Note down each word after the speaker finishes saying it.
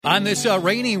On this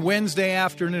rainy Wednesday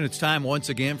afternoon, it's time once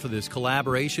again for this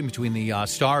collaboration between the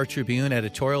Star Tribune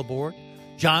editorial board,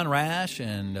 John Rash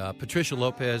and Patricia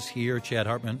Lopez here, Chad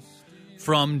Hartman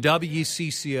from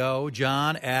WCCO.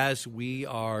 John, as we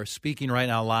are speaking right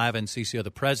now live on CCO, the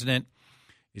president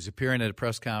is appearing at a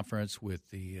press conference with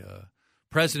the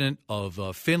president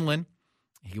of Finland.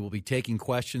 He will be taking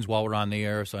questions while we're on the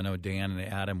air, so I know Dan and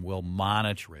Adam will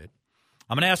monitor it.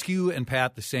 I'm going to ask you and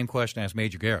Pat the same question I asked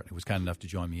Major Garrett, who was kind enough to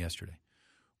join me yesterday.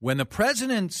 When the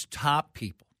president's top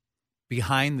people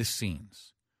behind the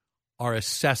scenes are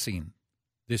assessing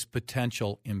this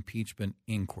potential impeachment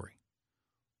inquiry,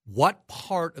 what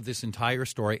part of this entire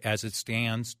story as it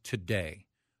stands today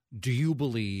do you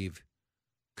believe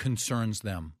concerns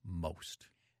them most?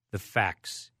 The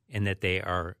facts, in that they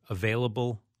are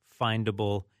available,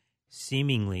 findable,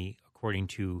 seemingly, according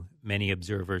to many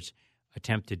observers,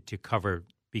 attempted to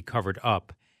be covered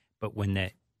up, but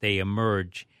when they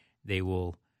emerge, they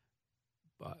will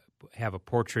have a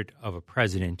portrait of a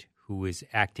president who is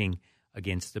acting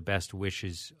against the best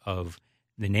wishes of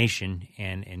the nation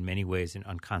and in many ways an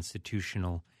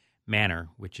unconstitutional manner,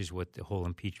 which is what the whole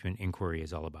impeachment inquiry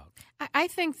is all about. I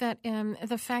think that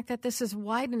the fact that this is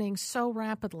widening so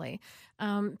rapidly,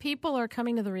 people are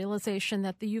coming to the realization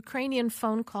that the Ukrainian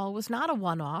phone call was not a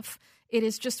one-off. It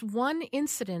is just one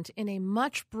incident in a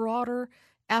much broader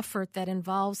effort that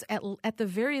involves, at the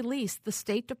very least, the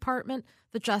State Department,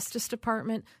 the Justice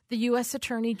Department, the U.S.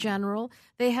 Attorney General.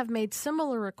 They have made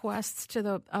similar requests to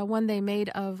the one they made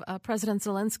of President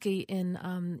Zelensky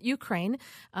in Ukraine,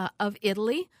 of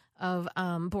Italy, of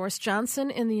Boris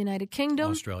Johnson in the United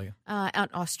Kingdom. Australia.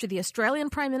 The Australian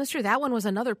Prime Minister. That one was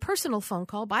another personal phone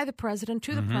call by the President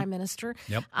to the Prime Minister.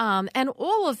 Yep. And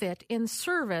all of it in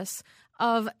service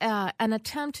of an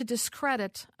attempt to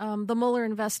discredit the Mueller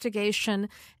investigation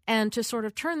and to sort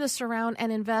of turn this around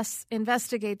and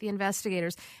investigate the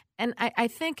investigators. And I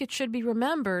think it should be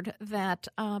remembered that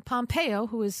Pompeo,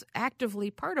 who is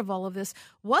actively part of all of this,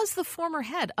 was the former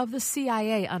head of the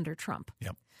CIA under Trump.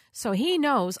 Yep. So he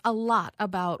knows a lot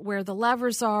about where the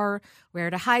levers are,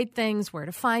 where to hide things, where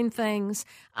to find things.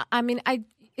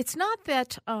 It's not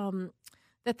that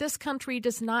that this country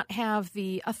does not have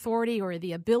the authority or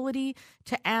the ability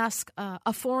to ask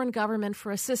a foreign government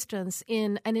for assistance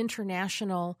in an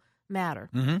international matter.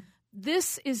 Mm-hmm.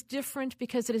 This is different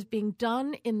because it is being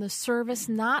done in the service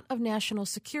not of national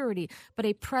security, but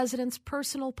a president's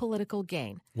personal political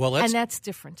gain. And that's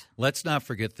different. Let's not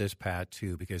forget this, Pat,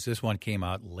 too, because this one came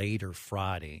out later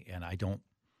Friday, and I don't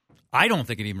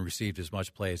think it even received as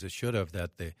much play as it should have,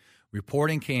 that the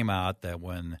reporting came out that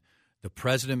when the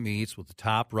president meets with the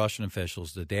top Russian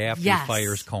officials the day after he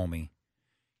fires Comey,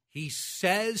 he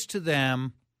says to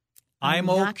them, I'm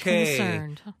okay.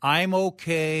 Concerned. I'm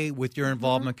okay with your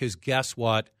involvement because guess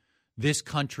what? This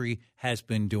country has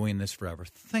been doing this forever.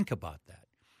 Think about that.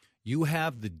 You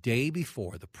have the day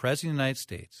before the president of the United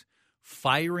States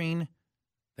firing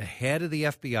the head of the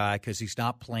FBI because he's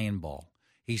not playing ball.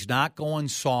 He's not going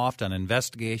soft on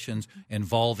investigations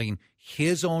involving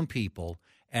his own people.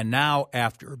 And now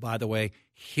after, by the way,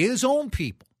 his own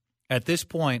people at this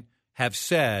point have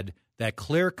said that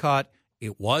clear-cut,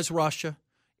 it was Russia.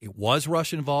 It was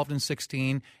Russia involved in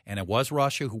 16, and it was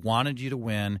Russia who wanted you to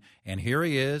win. And here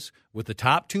he is with the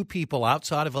top two people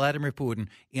outside of Vladimir Putin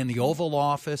in the Oval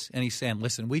Office, and he's saying,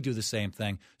 listen, we do the same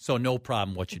thing, so no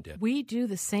problem what you did. We do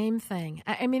the same thing.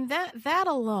 I mean, that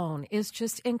alone is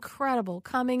just incredible,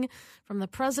 coming from the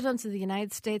President of the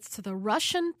United States to the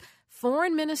Russian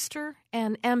foreign minister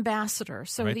and ambassador.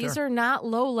 So right these there. are not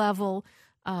low-level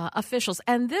officials.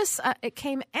 And this it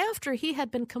came after he had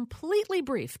been completely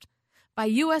briefed by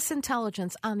U.S.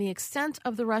 intelligence on the extent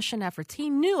of the Russian efforts. He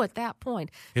knew at that point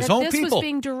that this was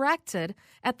being directed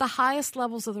at the highest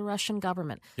levels of the Russian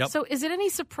government. Yep. So is it any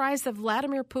surprise that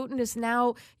Vladimir Putin is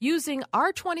now using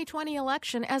our 2020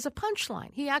 election as a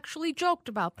punchline? He actually joked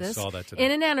about this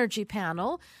in an energy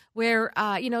panel where,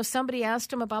 somebody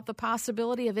asked him about the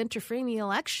possibility of interfering in the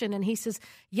election, and he says,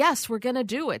 yes, we're going to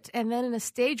do it. And then in a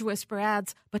stage whisper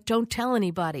adds, but don't tell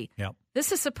anybody. Yep.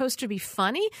 This is supposed to be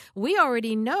funny? We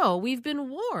already know. We've been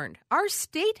warned. Our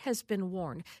state has been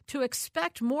warned to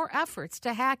expect more efforts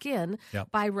to hack in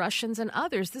by Russians and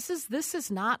others. This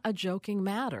is not a joking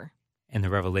matter. And the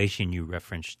revelation you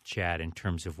referenced, Chad, in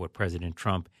terms of what President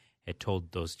Trump had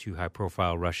told those two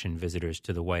high-profile Russian visitors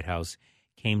to the White House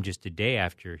came just a day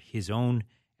after his own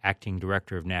acting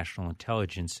director of national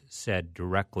intelligence said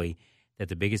directly that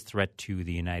the biggest threat to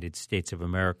the United States of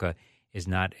America is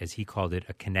not, as he called it,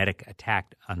 a kinetic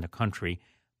attack on the country,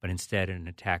 but instead an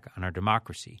attack on our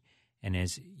democracy. And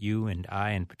as you and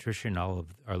I and Patricia and all of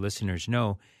our listeners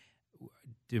know,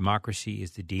 democracy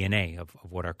is the DNA of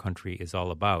what our country is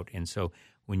all about. And so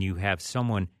when you have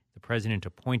someone, the president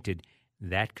appointed,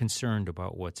 that concerned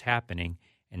about what's happening,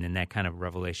 and then that kind of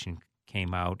revelation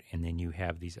came out, and then you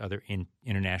have these other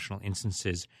international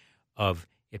instances of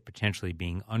it potentially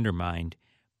being undermined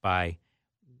by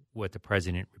what the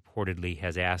president reportedly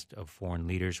has asked of foreign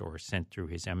leaders or sent through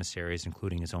his emissaries,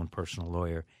 including his own personal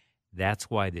lawyer. That's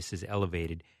why this is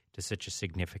elevated to such a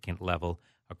significant level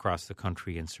across the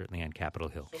country and certainly on Capitol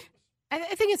Hill.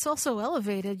 I think it's also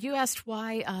elevated. You asked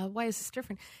why is this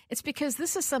different? It's because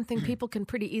this is something people can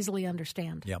pretty easily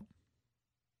understand. Yep.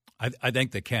 I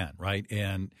think they can, right?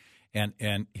 And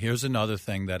here's another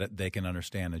thing that they can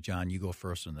understand. And John, you go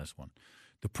first on this one.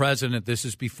 The president, this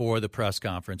is before the press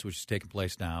conference, which is taking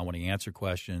place now, when he answered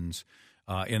questions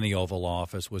in the Oval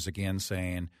Office, was again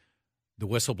saying the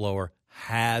whistleblower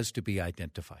has to be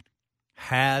identified.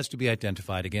 Has to be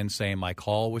identified. Again, saying my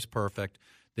call was perfect.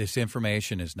 This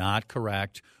information is not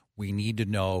correct. We need to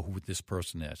know who this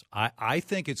person is. I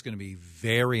think it's going to be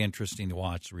very interesting to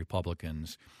watch the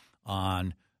Republicans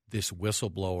on this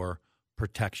whistleblower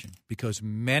protection, because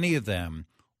many of them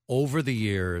over the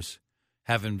years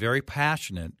have been very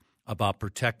passionate about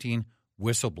protecting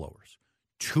whistleblowers.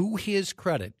 To his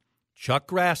credit, Chuck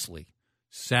Grassley,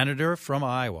 senator from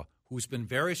Iowa, who's been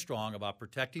very strong about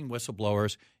protecting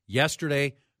whistleblowers,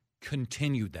 yesterday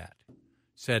continued that.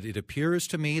 Said, it appears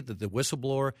to me that the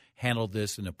whistleblower handled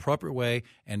this in an appropriate way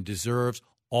and deserves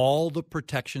all the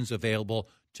protections available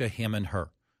to him and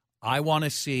her. I want to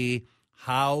see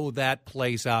how that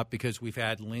plays out, because we've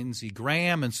had Lindsey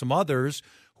Graham and some others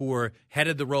who are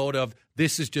headed the road of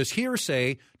this is just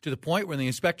hearsay, to the point where the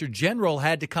inspector general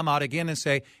had to come out again and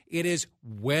say it is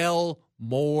well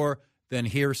more than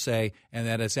hearsay, and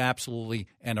that is absolutely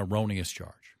an erroneous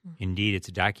charge. Indeed,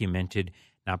 it's documented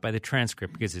not by the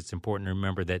transcript, because it's important to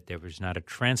remember that there was not a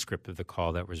transcript of the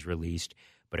call that was released,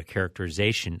 but a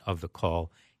characterization of the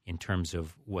call in terms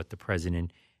of what the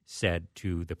president said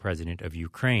to the president of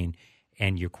Ukraine.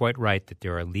 And you're quite right that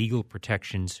there are legal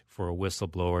protections for a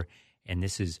whistleblower, and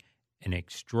this is an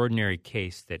extraordinary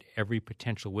case that every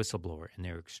potential whistleblower, and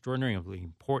they're extraordinarily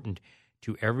important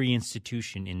to every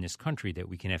institution in this country, that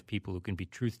we can have people who can be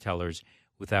truth tellers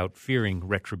without fearing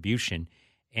retribution.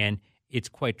 And it's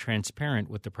quite transparent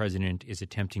what the president is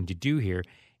attempting to do here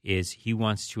is he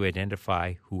wants to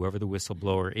identify whoever the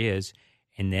whistleblower is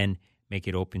and then make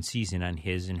it open season on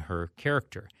his and her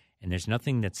character. And there's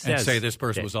nothing that says... And say this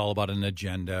person was all about an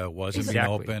agenda, wasn't being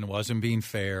open, wasn't being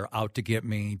fair, out to get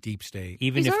me, deep state.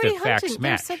 Even if the facts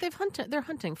match. They said they're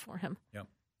hunting for him, yep,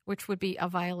 which would be a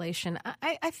violation.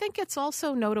 I think it's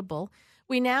also notable.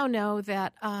 We now know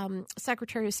that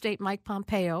Secretary of State Mike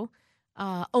Pompeo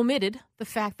omitted the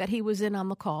fact that he was in on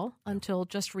the call until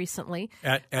just recently.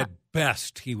 At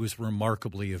best, he was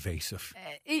remarkably evasive.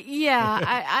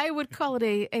 I would call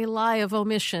it a lie of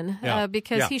omission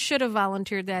because he should have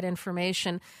volunteered that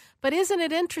information. But isn't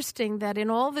it interesting that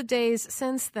in all the days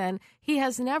since then, he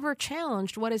has never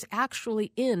challenged what is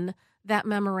actually in that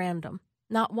memorandum?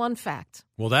 Not one fact.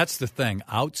 Well, that's the thing.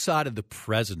 Outside of the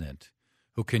president,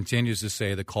 who continues to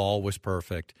say the call was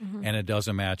perfect and it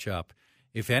doesn't match up,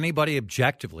 if anybody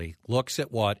objectively looks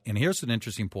at what, and here's an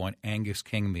interesting point Angus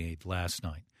King made last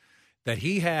night, that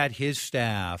he had his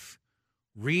staff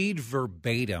read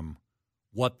verbatim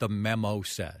what the memo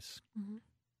says. Mm-hmm.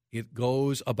 It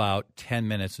goes about 10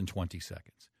 minutes and 20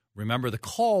 seconds. Remember, the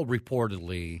call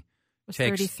reportedly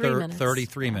takes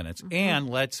 33 minutes. Mm-hmm. And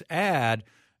let's add,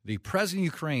 the president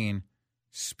of Ukraine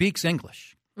speaks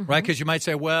English, right? Because you might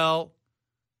say, well,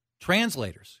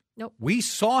 translators. Nope. We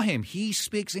saw him. He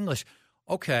speaks English.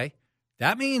 Okay,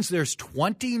 that means there's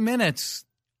 20 minutes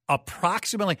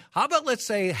approximately. How about let's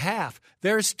say half?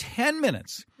 There's 10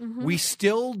 minutes. Mm-hmm. We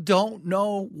still don't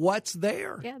know what's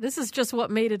there. Yeah, this is just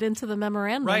what made it into the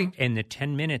memorandum. Right, and the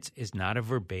 10 minutes is not a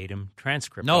verbatim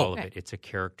transcript, all of it. It's a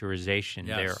characterization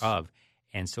thereof.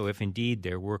 And so if indeed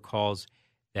there were calls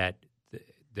that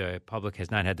the public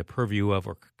has not had the purview of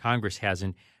or Congress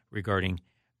hasn't regarding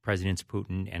Presidents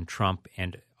Putin and Trump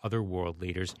and other world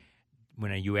leaders,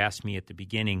 when you asked me at the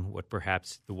beginning what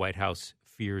perhaps the White House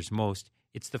fears most,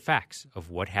 it's the facts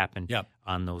of what happened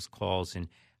on those calls and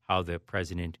how the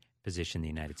president positioned the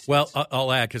United States. Well,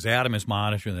 I'll add, because Adam is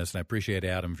monitoring this, and I appreciate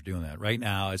Adam for doing that. Right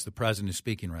now, as the president is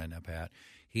speaking right now, Pat,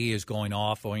 he is going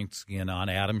off once again on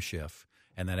Adam Schiff,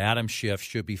 and that Adam Schiff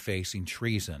should be facing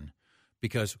treason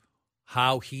because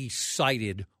how he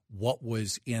cited what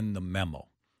was in the memo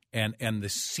and the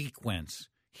sequence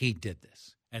he did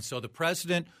this. And so the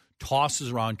president tosses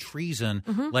around treason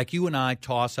like you and I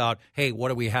toss out, hey,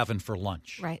 what are we having for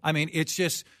lunch? Right. I mean, it's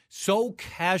just so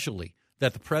casually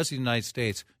that the President of the United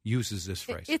States uses this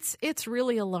phrase. It's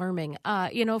really alarming.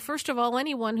 First of all,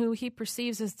 anyone who he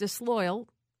perceives as disloyal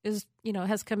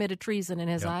has committed treason in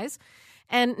his eyes.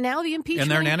 And now the impeachment.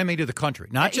 And they're an enemy to the country.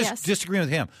 Not just disagreeing with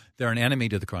him. They're an enemy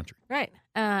to the country. Right.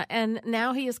 And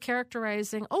now he is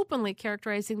openly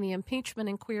characterizing the impeachment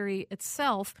inquiry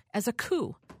itself as a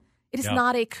coup. It is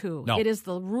not a coup. No. It is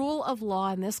the rule of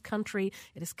law in this country.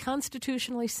 It is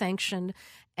constitutionally sanctioned.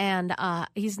 And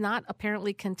he's not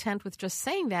apparently content with just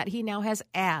saying that. He now has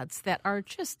ads that are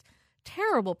just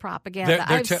terrible propaganda.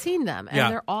 I've seen them,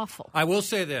 and they're awful. I will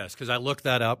say this, because I looked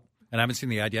that up, and I haven't seen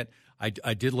the ad yet.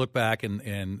 I did look back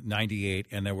in 98,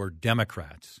 and there were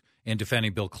Democrats in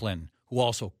defending Bill Clinton who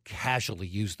also casually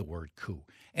used the word coup.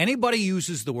 Anybody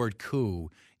uses the word coup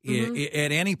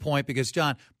at any point, because,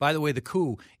 John, by the way, the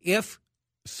coup, if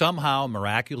somehow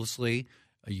miraculously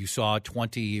you saw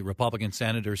 20 Republican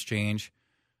senators change,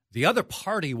 the other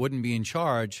party wouldn't be in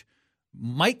charge.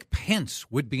 Mike Pence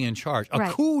would be in charge.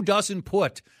 A coup doesn't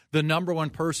put the number one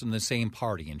person in the same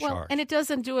party in charge. And it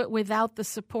doesn't do it without the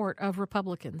support of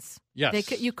Republicans.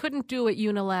 Yes. You couldn't do it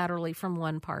unilaterally from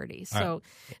one party. So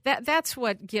that's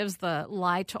what gives the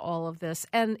lie to all of this.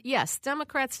 And, yes,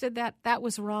 Democrats did that. That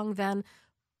was wrong then.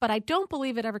 But I don't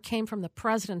believe it ever came from the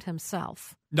president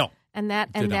himself. No. And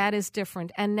that is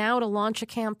different. And now to launch a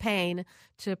campaign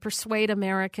to persuade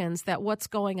Americans that what's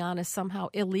going on is somehow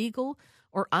illegal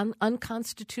or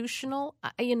unconstitutional,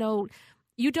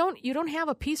 you don't have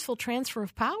a peaceful transfer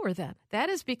of power then. That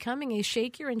is becoming a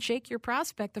shakier and shakier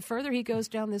prospect the further he goes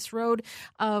down this road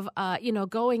of,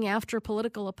 going after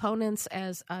political opponents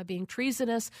as being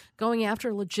treasonous, going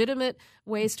after legitimate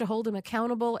ways to hold him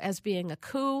accountable as being a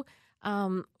coup.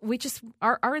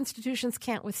 Our institutions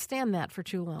can't withstand that for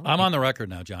too long. I'm on the record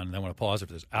now, John, and I want to pause for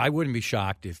this. I wouldn't be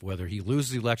shocked if whether he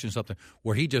loses the election or something,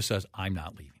 where he just says, I'm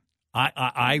not leaving.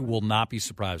 I will not be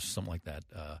surprised if something like that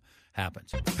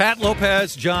happens. Pat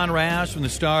Lopez, John Rash from the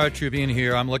Star Tribune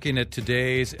here. I'm looking at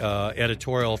today's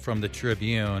editorial from the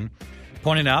Tribune,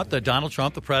 pointing out that Donald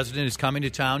Trump, the president, is coming to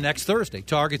town next Thursday.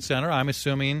 Target Center, I'm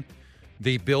assuming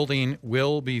the building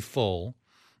will be full.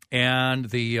 And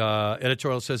the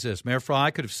editorial says this: Mayor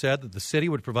Fry could have said that the city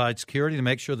would provide security to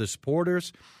make sure the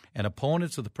supporters and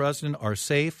opponents of the president are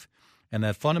safe and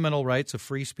that fundamental rights of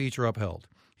free speech are upheld.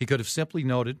 He could have simply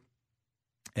noted,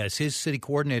 as his city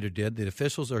coordinator did, that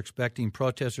officials are expecting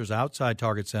protesters outside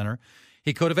Target Center.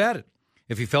 He could have added,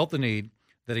 if he felt the need,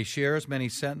 that he shares many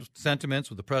sentiments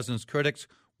with the president's critics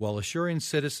while assuring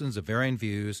citizens of varying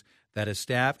views that his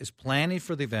staff is planning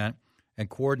for the event and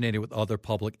coordinated with other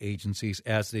public agencies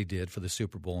as they did for the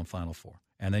Super Bowl and Final Four.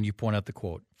 And then you point out the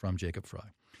quote from Jacob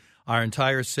Fry. Our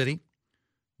entire city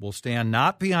will stand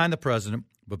not behind the president,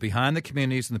 but behind the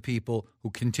communities and the people who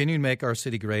continue to make our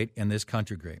city great and this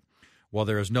country great. While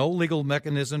there is no legal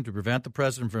mechanism to prevent the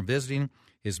president from visiting,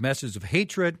 his message of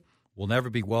hatred will never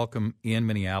be welcome in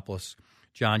Minneapolis.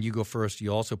 John, you go first.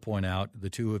 You also point out, the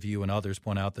two of you and others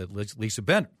point out that Lisa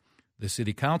Bennett, the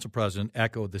city council president,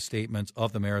 echoed the statements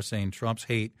of the mayor saying Trump's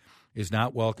hate is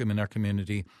not welcome in our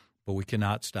community, but we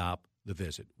cannot stop the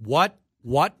visit. What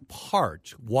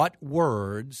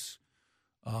words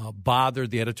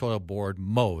bothered the editorial board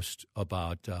most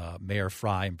about Mayor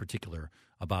Fry in particular,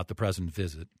 about the president's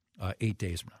visit 8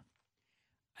 days from now?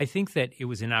 I think that it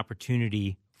was an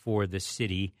opportunity for the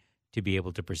city to be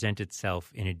able to present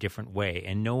itself in a different way.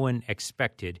 And no one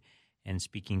expected, and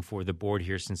speaking for the board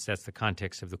here, since that's the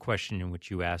context of the question in which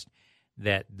you asked,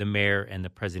 that the mayor and the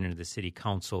president of the city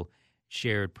council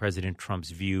shared President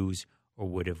Trump's views or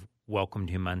would have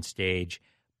welcomed him on stage.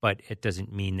 But it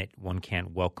doesn't mean that one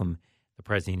can't welcome the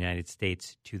president of the United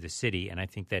States to the city. And I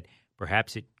think that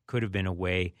perhaps it could have been a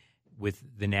way, with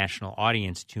the national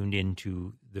audience tuned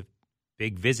into the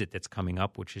big visit that's coming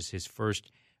up, which is his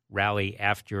first rally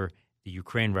after the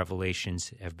Ukraine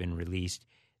revelations have been released,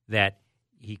 that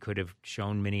he could have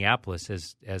shown Minneapolis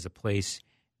as a place,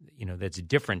 that's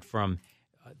different from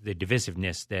the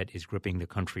divisiveness that is gripping the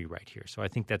country right here. So I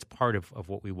think that's part of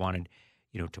what we wanted,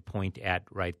 to point at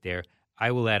right there.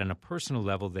 I will add on a personal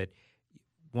level that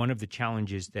one of the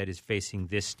challenges that is facing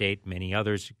this state, many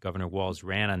others, Governor Walz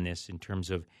ran on this in terms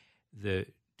of the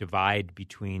divide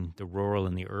between the rural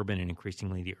and the urban, and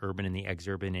increasingly the urban and the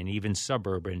exurban and even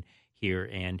suburban here.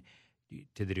 And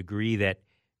to the degree that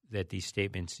these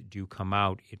statements do come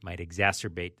out, it might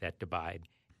exacerbate that divide,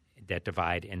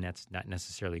 and that's not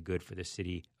necessarily good for the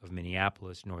city of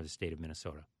Minneapolis nor the state of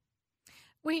Minnesota.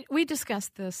 We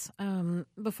discussed this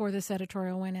before this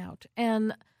editorial went out,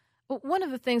 and one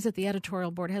of the things that the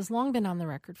editorial board has long been on the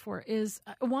record for is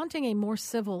wanting a more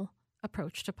civil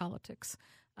approach to politics.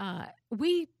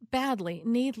 We badly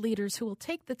need leaders who will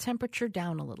take the temperature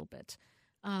down a little bit.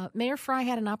 Mayor Fry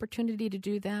had an opportunity to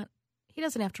do that. He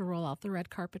doesn't have to roll out the red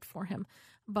carpet for him,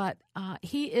 but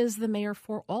he is the mayor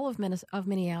for all of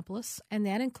Minneapolis, and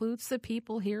that includes the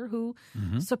people here who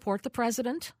support the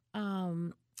president.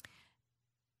 And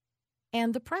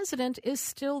the president is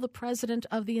still the president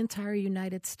of the entire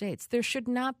United States. There should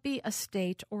not be a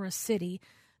state or a city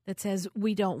that says,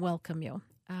 we don't welcome you.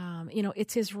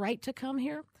 It's his right to come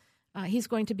here. He's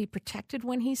going to be protected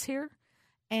when he's here,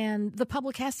 and the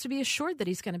public has to be assured that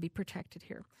he's going to be protected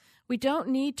here. We don't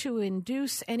need to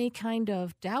induce any kind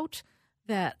of doubt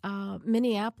that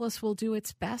Minneapolis will do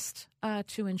its best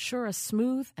to ensure a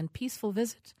smooth and peaceful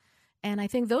visit. And I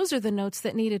think those are the notes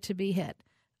that needed to be hit.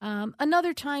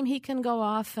 Another time he can go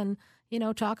off and,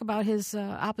 talk about his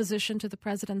opposition to the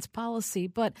president's policy.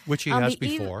 But which he has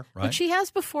before, right? Which he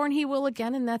has before, and he will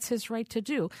again, and that's his right to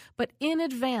do. But in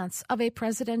advance of a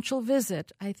presidential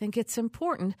visit, I think it's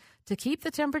important to keep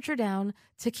the temperature down,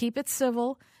 to keep it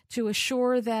civil, to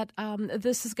assure that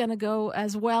this is going to go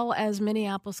as well as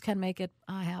Minneapolis can make it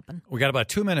happen. We got about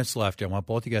 2 minutes left. I want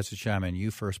both you guys to chime in.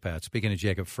 You first, Pat. Speaking of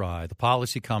Jacob Fry, the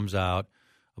policy comes out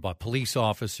about police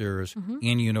officers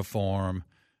in uniform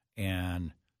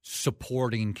and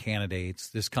supporting candidates.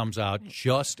 This comes out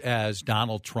just as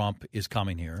Donald Trump is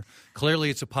coming here. Clearly,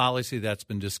 it's a policy that's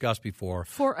been discussed before.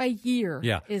 For a year,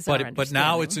 yeah. But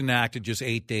now it's enacted just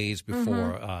 8 days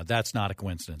before. That's not a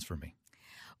coincidence for me.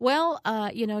 Well,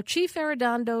 Chief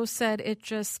Arredondo said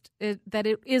that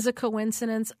it is a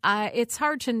coincidence. It's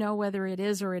hard to know whether it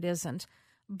is or it isn't.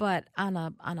 But on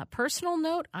a personal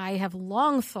note, I have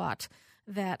long thought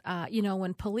that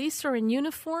when police are in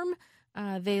uniform,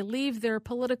 they leave their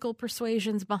political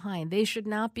persuasions behind. They should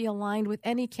not be aligned with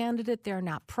any candidate. They're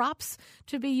not props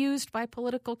to be used by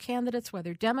political candidates,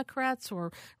 whether Democrats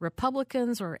or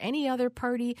Republicans or any other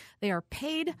party. They are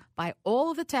paid by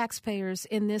all of the taxpayers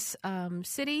in this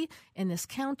city, in this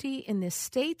county, in this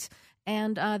state,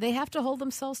 and they have to hold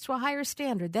themselves to a higher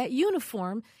standard. That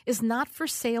uniform is not for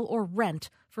sale or rent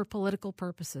for political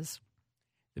purposes.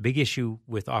 The big issue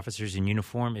with officers in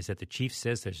uniform is that the chief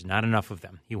says there's not enough of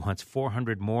them. He wants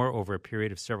 400 more over a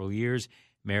period of several years.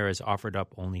 Mayor has offered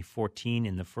up only 14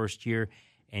 in the first year,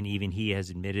 and even he has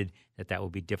admitted that will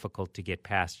be difficult to get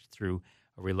passed through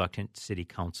a reluctant city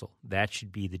council. That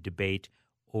should be the debate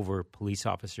over police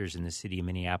officers in the city of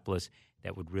Minneapolis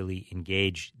that would really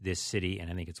engage this city, and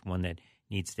I think it's one that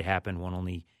needs to happen. One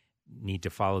only need to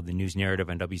follow the news narrative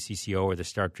on WCCO or the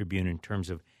Star Tribune in terms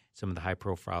of some of the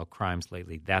high-profile crimes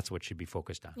lately. That's what should be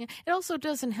focused on. Yeah. It also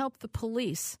doesn't help the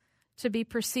police to be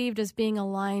perceived as being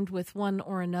aligned with one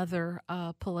or another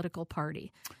political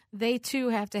party. They, too,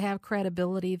 have to have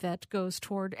credibility that goes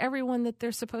toward everyone that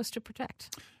they're supposed to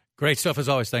protect. Great stuff as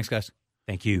always. Thanks, guys.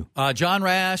 Thank you. John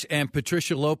Rash and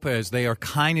Patricia Lopez, they are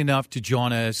kind enough to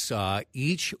join us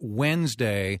each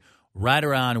Wednesday right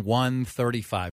around 1:35.